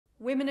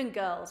Women and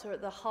girls are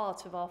at the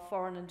heart of our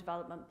foreign and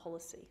development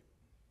policy.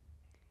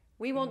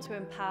 We want to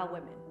empower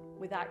women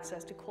with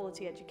access to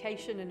quality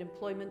education and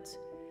employment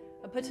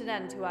and put an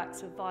end to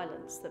acts of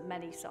violence that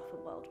many suffer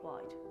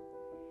worldwide.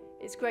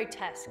 It's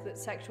grotesque that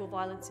sexual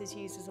violence is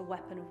used as a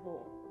weapon of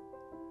war.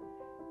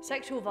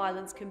 Sexual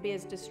violence can be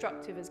as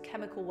destructive as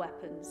chemical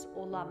weapons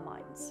or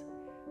landmines,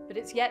 but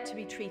it's yet to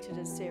be treated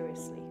as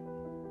seriously.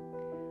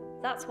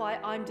 That's why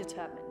I'm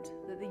determined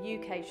that the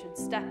UK should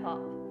step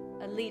up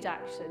and lead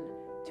action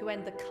to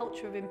end the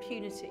culture of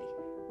impunity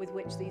with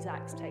which these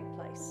acts take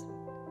place.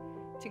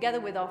 Together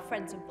with our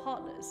friends and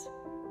partners,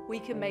 we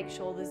can make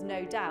sure there's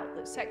no doubt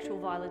that sexual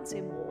violence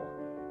in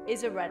war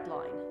is a red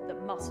line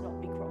that must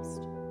not be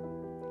crossed.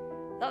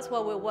 That's why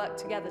we'll work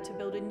together to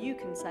build a new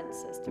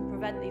consensus to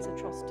prevent these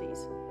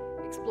atrocities,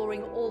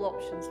 exploring all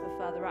options for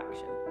further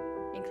action,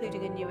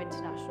 including a new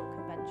international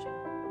convention.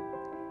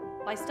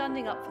 By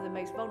standing up for the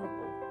most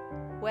vulnerable,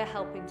 we're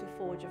helping to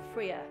forge a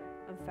freer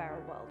and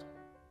fairer world.